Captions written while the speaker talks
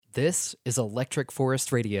This is Electric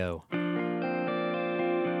Forest Radio.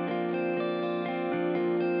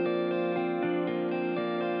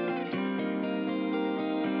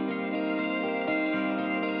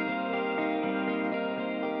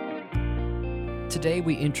 Today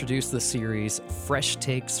we introduce the series Fresh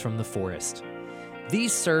Takes from the Forest.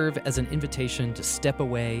 These serve as an invitation to step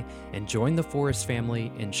away and join the forest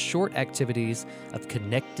family in short activities of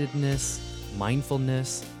connectedness,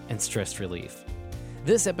 mindfulness, and stress relief.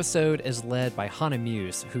 This episode is led by Hannah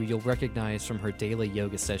Muse, who you'll recognize from her daily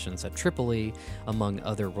yoga sessions at Tripoli, among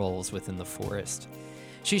other roles within the forest.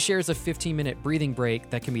 She shares a 15-minute breathing break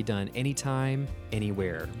that can be done anytime,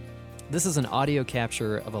 anywhere. This is an audio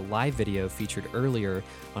capture of a live video featured earlier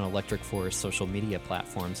on Electric Forest social media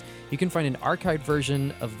platforms. You can find an archived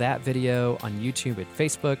version of that video on YouTube and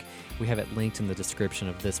Facebook. We have it linked in the description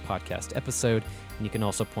of this podcast episode. And you can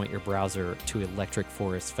also point your browser to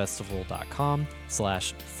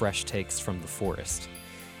electricforestfestival.com/fresh takes from the forest.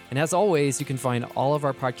 And as always, you can find all of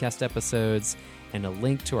our podcast episodes and a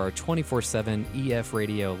link to our 24/7 EF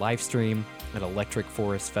radio live stream at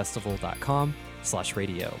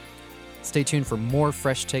electricforestfestival.com/radio. Stay tuned for more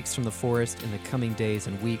fresh takes from the forest in the coming days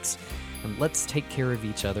and weeks, and let's take care of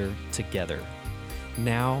each other together.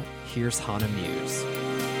 Now, here's Hannah Muse.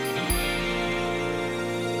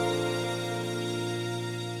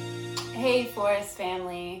 Hey, Forest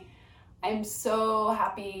family. I'm so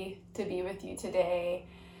happy to be with you today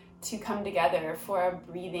to come together for a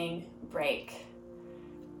breathing break.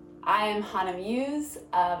 I am Hannah Muse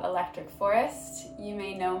of Electric Forest. You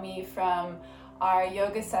may know me from our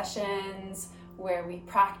yoga sessions where we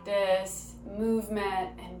practice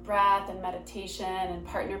movement and breath and meditation and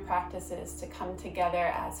partner practices to come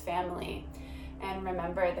together as family and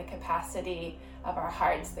remember the capacity of our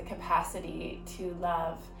hearts, the capacity to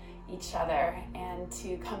love each other and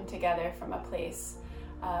to come together from a place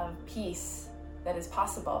of peace that is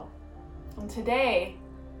possible. And today,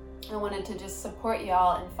 I wanted to just support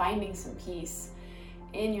y'all in finding some peace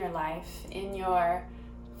in your life, in your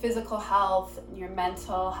physical health, in your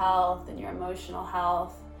mental health, and your emotional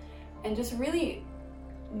health, and just really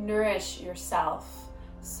nourish yourself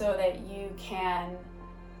so that you can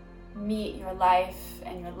meet your life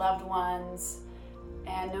and your loved ones,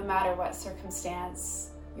 and no matter what circumstance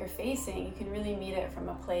you're facing, you can really meet it from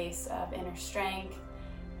a place of inner strength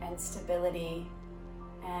and stability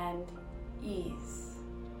and ease.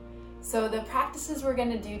 So the practices we're going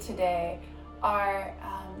to do today are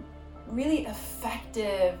really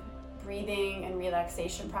effective breathing and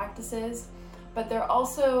relaxation practices, but they're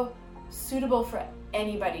also suitable for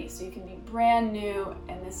anybody. So you can be brand new,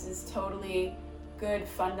 and this is totally good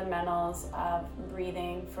fundamentals of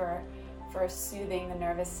breathing for soothing the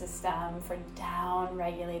nervous system, for down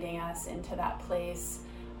regulating us into that place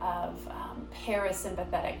of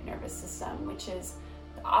parasympathetic nervous system, which is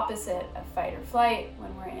the opposite of fight or flight.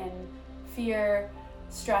 When we're in fear,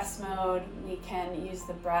 stress mode, we can use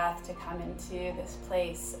the breath to come into this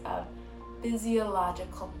place of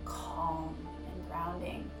physiological calm and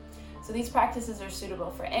grounding. So these practices are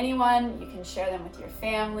suitable for anyone. You can share them with your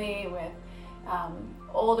family, with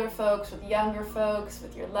older folks, with younger folks,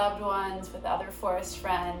 with your loved ones, with other forest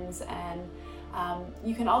friends, and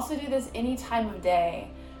you can also do this any time of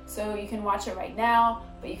day. So you can watch it right now,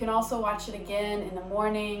 but you can also watch it again in the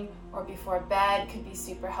morning or before bed. Could be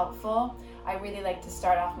super helpful. I really like to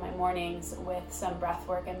start off my mornings with some breath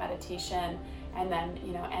work and meditation, and then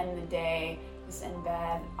end the day just in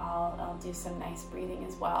bed. I'll do some nice breathing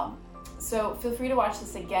as well. So feel free to watch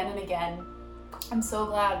this again and again. I'm so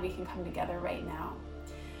glad we can come together right now.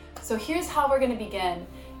 So here's how we're going to begin,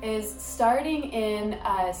 is starting in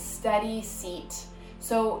a steady seat.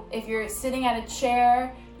 So if you're sitting at a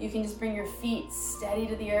chair, you can just bring your feet steady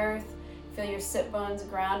to the earth, feel your sit bones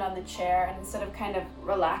ground on the chair, and instead of kind of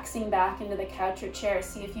relaxing back into the couch or chair,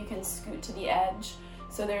 see if you can scoot to the edge.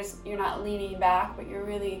 So you're not leaning back, but you're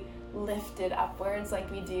really lifted upwards like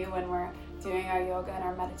we do when we're doing our yoga and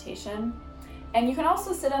our meditation. And you can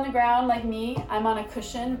also sit on the ground like me. I'm on a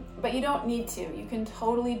cushion, but you don't need to. You can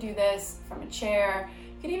totally do this from a chair.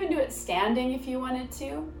 You can even do it standing if you wanted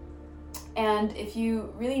to. And if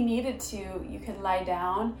you really needed to, you could lie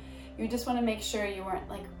down. You just want to make sure you weren't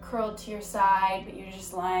like curled to your side, but you're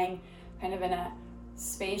just lying kind of in a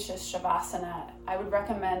spacious shavasana. I would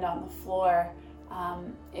recommend on the floor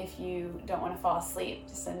if you don't want to fall asleep,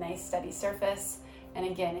 just a nice steady surface. And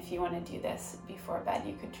again, if you want to do this before bed,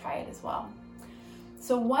 you could try it as well.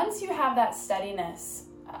 So once you have that steadiness,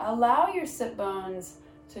 allow your sit bones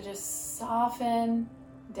to just soften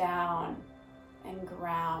down and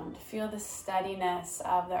ground. Feel the steadiness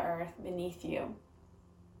of the earth beneath you.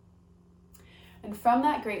 And from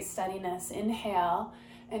that great steadiness, inhale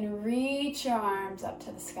and reach your arms up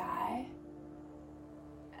to the sky.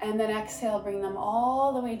 And then exhale, bring them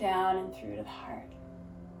all the way down and through to the heart.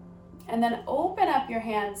 And then open up your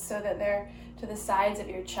hands so that they're to the sides of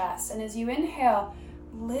your chest. And as you inhale,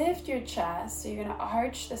 lift your chest. So you're going to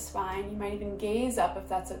arch the spine. You might even gaze up if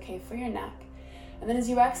that's okay for your neck. And then as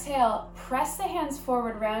you exhale, press the hands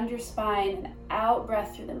forward around your spine and out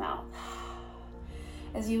breath through the mouth.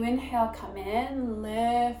 As you inhale, come in,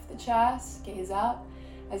 lift the chest, gaze up.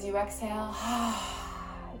 As you exhale,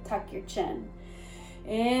 tuck your chin.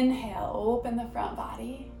 Inhale, open the front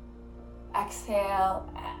body. Exhale,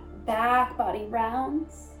 back body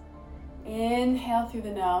rounds. Inhale through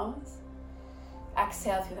the nose.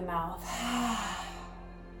 Exhale through the mouth.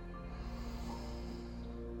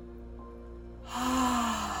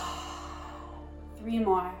 3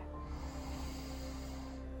 more.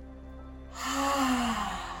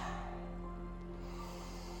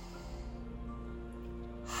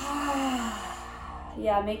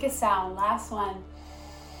 Yeah, make a sound. Last one.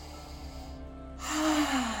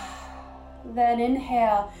 Then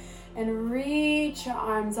inhale and reach your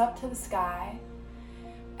arms up to the sky.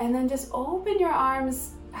 And then just open your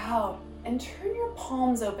arms out and turn your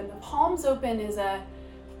palms open. The palms open is a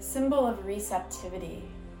symbol of receptivity.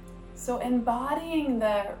 So embodying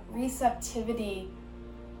the receptivity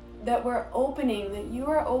that we're opening, that you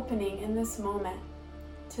are opening in this moment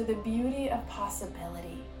to the beauty of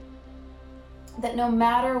possibility. That no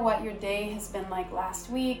matter what your day has been like last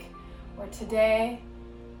week or today,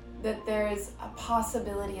 that there's a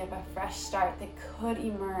possibility of a fresh start that could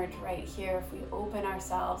emerge right here if we open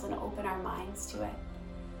ourselves and open our minds to it.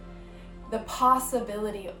 The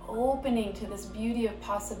possibility, opening to this beauty of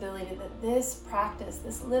possibility, that this practice,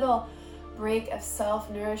 this little break of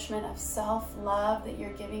self-nourishment, of self-love that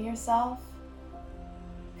you're giving yourself,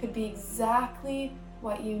 could be exactly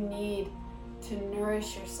what you need to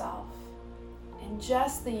nourish yourself in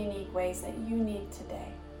just the unique ways that you need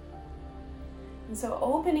today. And so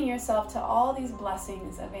opening yourself to all these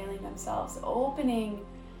blessings availing themselves, opening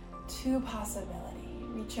to possibility.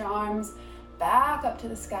 Reach your arms back up to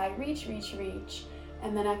the sky, reach, reach, reach,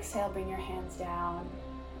 and then exhale, bring your hands down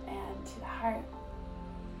and to the heart.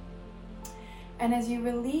 And as you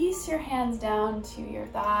release your hands down to your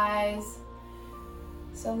thighs,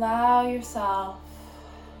 so allow yourself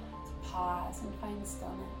to pause and find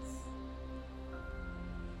stillness.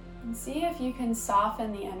 And see if you can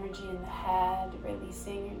soften the energy in the head,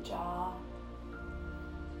 releasing your jaw,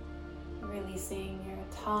 releasing your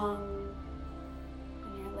tongue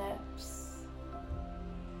and your lips.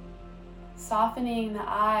 Softening the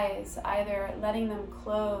eyes, either letting them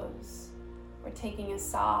close or taking a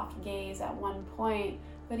soft gaze at one point,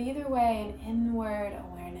 but either way, an inward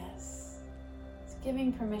awareness. It's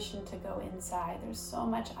giving permission to go inside. There's so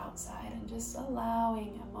much outside, and just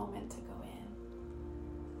allowing a moment to go in.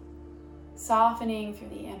 Softening through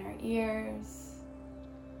the inner ears,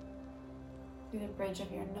 through the bridge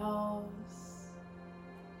of your nose,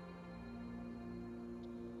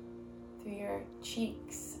 through your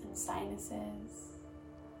cheeks and sinuses,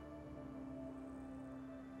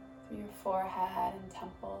 through your forehead and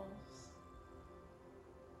temples,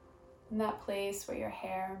 in that place where your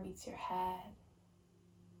hair meets your head.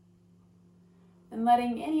 And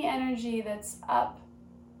letting any energy that's up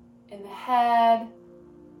in the head,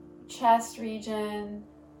 chest region,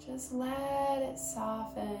 just let it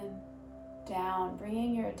soften down,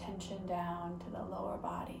 bringing your attention down to the lower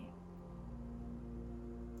body.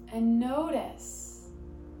 And notice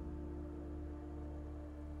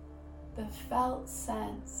the felt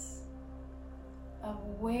sense of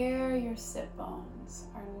where your sit bones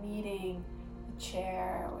are meeting the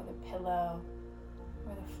chair or the pillow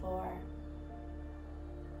or the floor.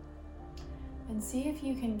 And see if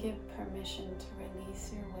you can give permission to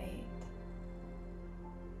release your weight,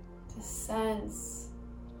 to sense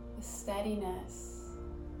the steadiness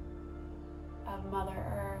of Mother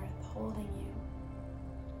Earth holding you.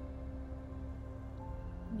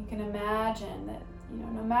 And you can imagine that,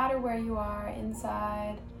 no matter where you are,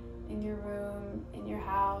 inside, in your room, in your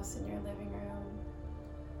house, in your living room,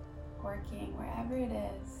 working, wherever it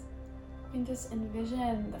is, you can just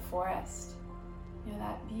envision the forest.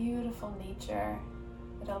 That beautiful nature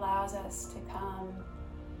that allows us to come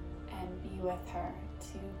and be with her,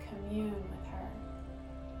 to commune with her.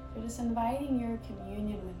 So just inviting your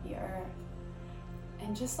communion with the earth.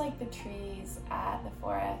 And just like the trees at the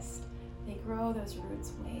forest, they grow those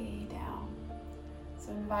roots way down.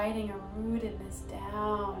 So inviting a rootedness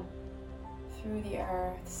down through the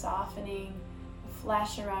earth, softening the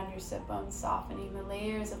flesh around your sit bones, softening the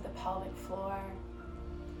layers of the pelvic floor,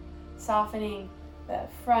 softening the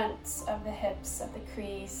fronts of the hips of the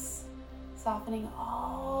crease, softening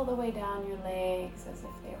all the way down your legs as if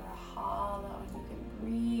they were hollow and you can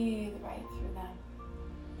breathe right through them.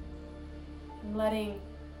 And letting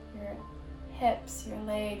your hips, your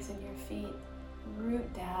legs, and your feet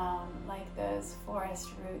root down like those forest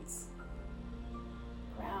roots,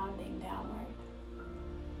 grounding downward.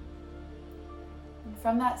 And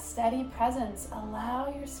from that steady presence,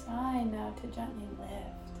 allow your spine now to gently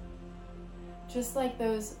lift. Just like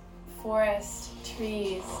those forest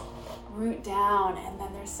trees root down, and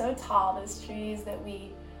then they're so tall, those trees that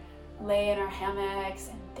we lay in our hammocks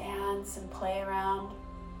and dance and play around.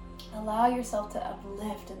 Allow yourself to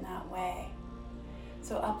uplift in that way.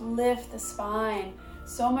 So uplift the spine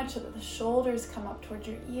so much that the shoulders come up towards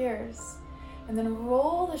your ears, and then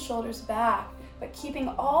roll the shoulders back, but keeping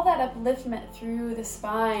all that upliftment through the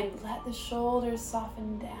spine. Let the shoulders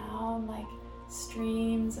soften down like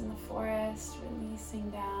streams in the forest, releasing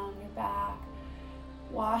down your back,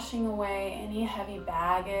 washing away any heavy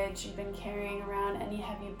baggage you've been carrying around, any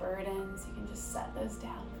heavy burdens. You can just set those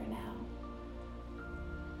down for now.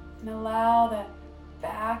 And allow the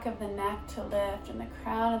back of the neck to lift and the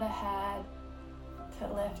crown of the head to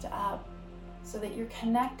lift up so that you're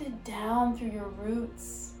connected down through your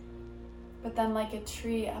roots, but then like a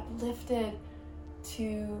tree uplifted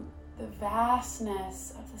to the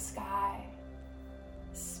vastness of the sky,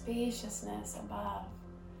 the spaciousness above,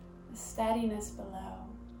 the steadiness below.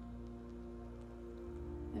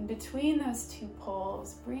 And between those two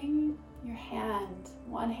poles, bring your hand,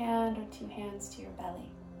 one hand or two hands, to your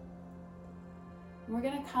belly. And we're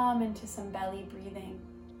going to come into some belly breathing,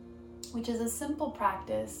 which is a simple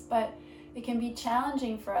practice, but it can be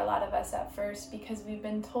challenging for a lot of us at first because we've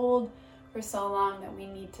been told for so long that we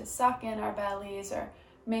need to suck in our bellies or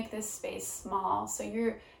make this space small. So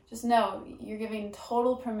you're giving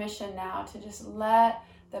total permission now to just let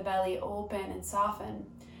the belly open and soften,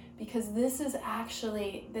 because this is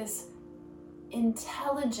actually this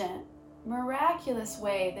intelligent, miraculous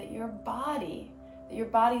way that your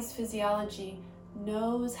body's physiology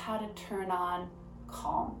knows how to turn on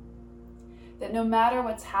calm. That no matter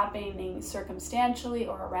what's happening circumstantially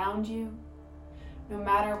or around you, no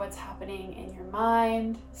matter what's happening in your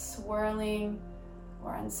mind, swirling,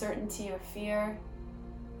 or uncertainty or fear,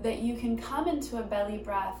 that you can come into a belly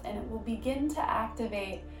breath and it will begin to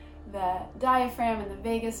activate the diaphragm and the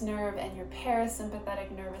vagus nerve and your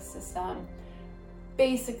parasympathetic nervous system.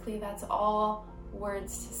 Basically, that's all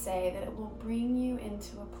words to say that it will bring you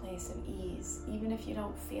into a place of ease. Even if you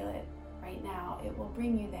don't feel it right now, it will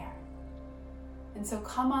bring you there. And so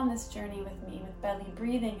come on this journey with me with belly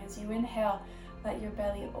breathing. As you inhale, let your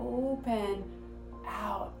belly open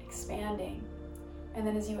out, expanding. And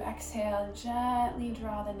then as you exhale, gently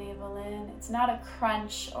draw the navel in. It's not a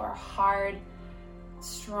crunch or a hard,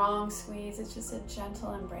 strong squeeze. It's just a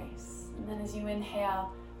gentle embrace. And then as you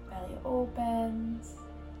inhale, belly opens.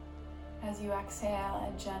 As you exhale,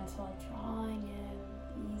 a gentle drawing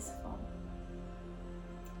in, easeful.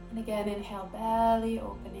 And again, inhale, belly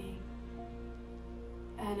opening.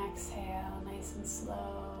 And exhale, nice and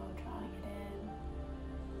slow, drawing it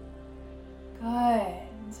in. Good.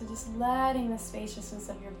 And so just letting the spaciousness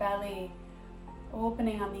of your belly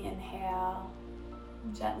opening on the inhale,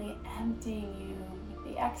 and gently emptying you with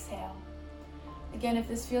the exhale. Again, if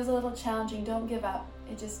this feels a little challenging, don't give up.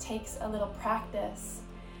 It just takes a little practice.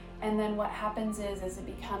 And then what happens is it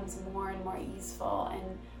becomes more and more easeful,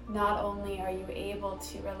 and not only are you able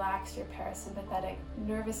to relax your parasympathetic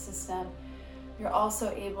nervous system, you're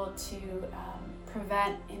also able to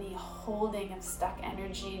prevent any holding of stuck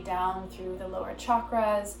energy down through the lower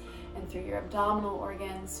chakras and through your abdominal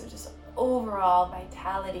organs. So just overall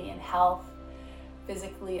vitality and health,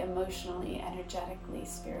 physically, emotionally, energetically,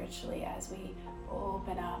 spiritually, as we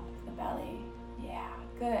open up the belly. Yeah,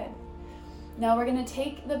 good. Now we're going to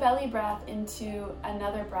take the belly breath into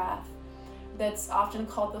another breath that's often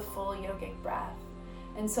called the full yogic breath.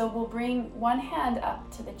 And so we'll bring one hand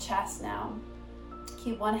up to the chest now.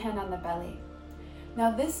 Keep one hand on the belly.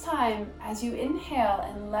 Now this time, as you inhale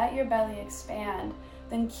and let your belly expand,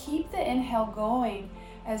 then keep the inhale going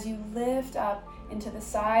as you lift up into the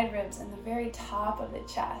side ribs and the very top of the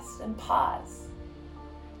chest, and pause.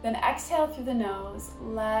 Then exhale through the nose,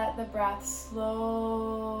 let the breath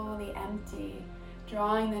slowly empty,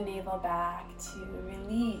 drawing the navel back to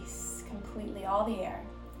release completely all the air.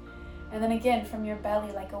 And then again, from your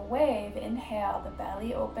belly like a wave, inhale, the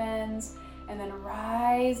belly opens, and then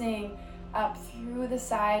rising up through the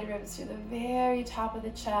side ribs to the very top of the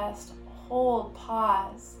chest, hold,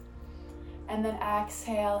 pause. And then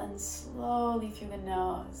exhale and slowly through the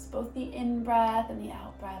nose. Both the in-breath and the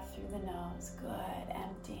out-breath through the nose. Good,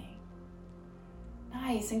 emptying.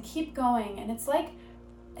 Nice, and keep going. And it's like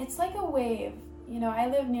a wave. You know, I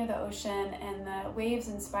live near the ocean and the waves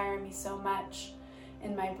inspire me so much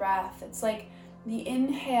in my breath. It's like the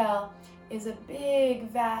inhale is a big,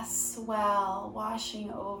 vast swell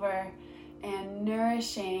washing over and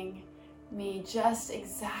nourishing me just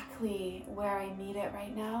exactly where I need it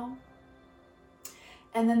right now.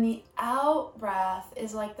 And then the out breath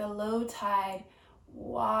is like the low tide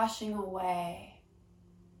washing away.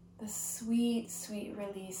 The sweet, sweet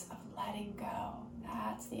release of letting go.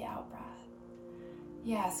 That's the out breath.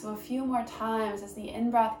 Yeah, so a few more times as the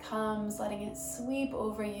in-breath comes, letting it sweep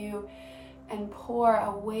over you and pour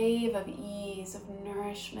a wave of ease, of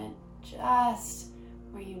nourishment, just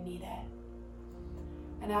where you need it.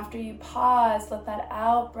 And after you pause, let that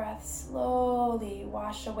out breath slowly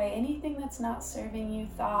wash away anything that's not serving you,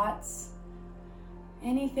 thoughts,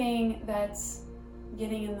 anything that's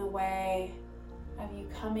getting in the way of you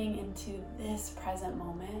coming into this present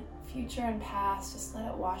moment. Future and past, just let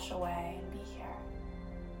it wash away and be here.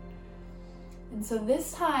 And so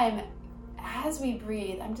this time, as we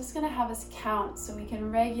breathe, I'm just going to have us count so we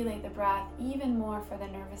can regulate the breath even more for the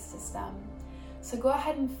nervous system. So go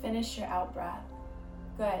ahead and finish your out breath.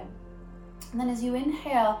 Good. And then as you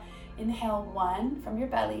inhale, inhale 1 from your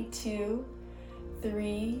belly, 2,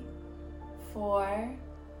 3, 4,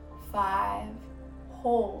 5,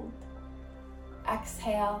 hold.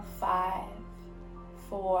 Exhale, 5,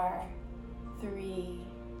 4, 3,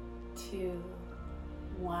 2,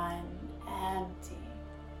 1, empty.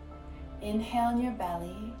 Inhale in your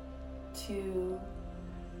belly, 2,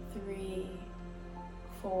 3,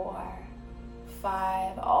 4,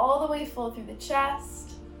 5, all the way full through the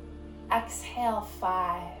chest. Exhale,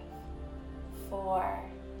 5, 4,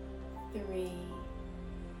 3,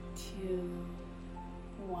 2,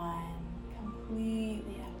 1,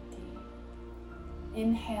 completely empty.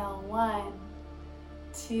 Inhale, 1,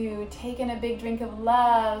 2, take in a big drink of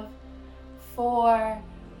love, 4,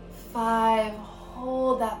 5,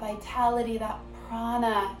 hold that vitality, that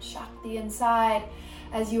prana, shakti inside.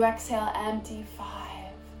 As you exhale, empty,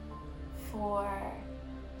 5, 4,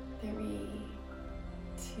 3,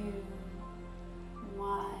 2,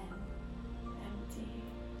 1, empty.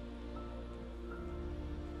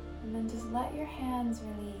 And then just let your hands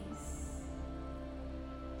release.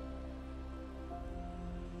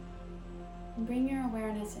 And bring your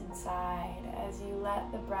awareness inside as you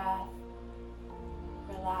let the breath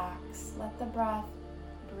relax. Let the breath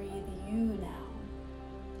breathe you now.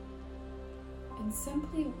 And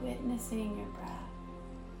simply witnessing your breath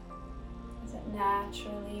as it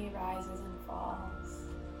naturally rises and falls.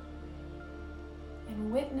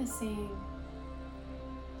 And witnessing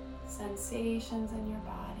sensations in your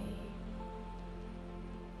body.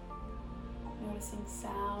 Noticing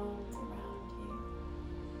sounds around you.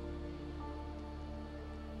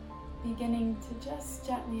 Beginning to just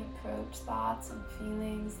gently approach thoughts and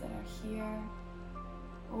feelings that are here,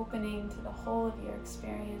 opening to the whole of your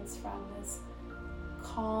experience from this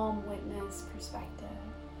calm witness perspective.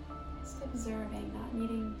 Just observing, not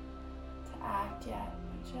needing to act yet,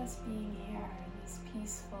 but just being here in this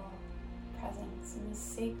peaceful presence, in this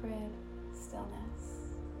sacred stillness.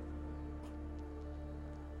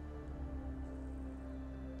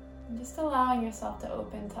 And just allowing yourself to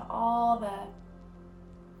open to all the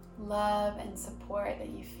love and support that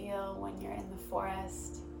you feel when you're in the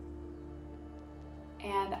forest.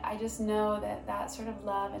 And I just know that that sort of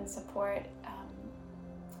love and support,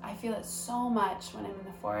 I feel it so much when I'm in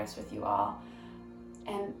the forest with you all.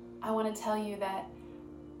 And I want to tell you that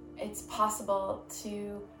it's possible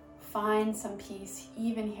to find some peace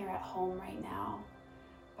even here at home right now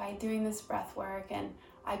by doing this breath work. And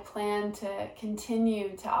I plan to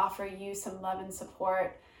continue to offer you some love and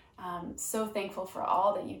support. So thankful for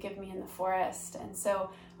all that you give me in the forest. And so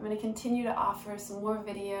I'm going to continue to offer some more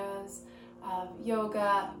videos of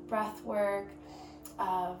yoga, breath work,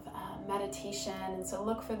 of meditation. And so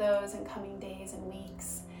look for those in coming days and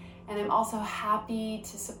weeks. And I'm also happy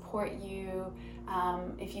to support you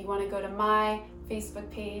if you want to go to my Facebook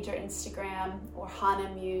page or Instagram or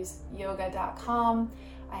hanamuseyoga.com.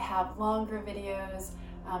 I have longer videos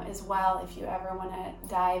as well if you ever want to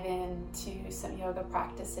dive into some yoga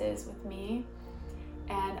practices with me.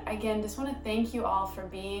 And again, just want to thank you all for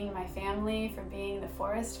being my family, for being the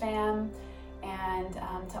Forest Fam, and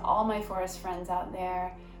to all my forest friends out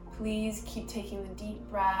there, please keep taking the deep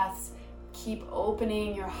breaths, keep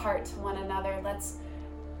opening your heart to one another. Let's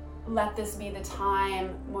let this be the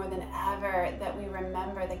time more than ever that we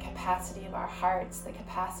remember the capacity of our hearts, the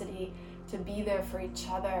capacity to be there for each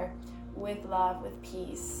other with love, with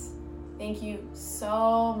peace. Thank you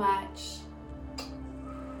so much.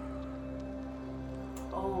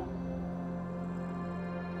 Om.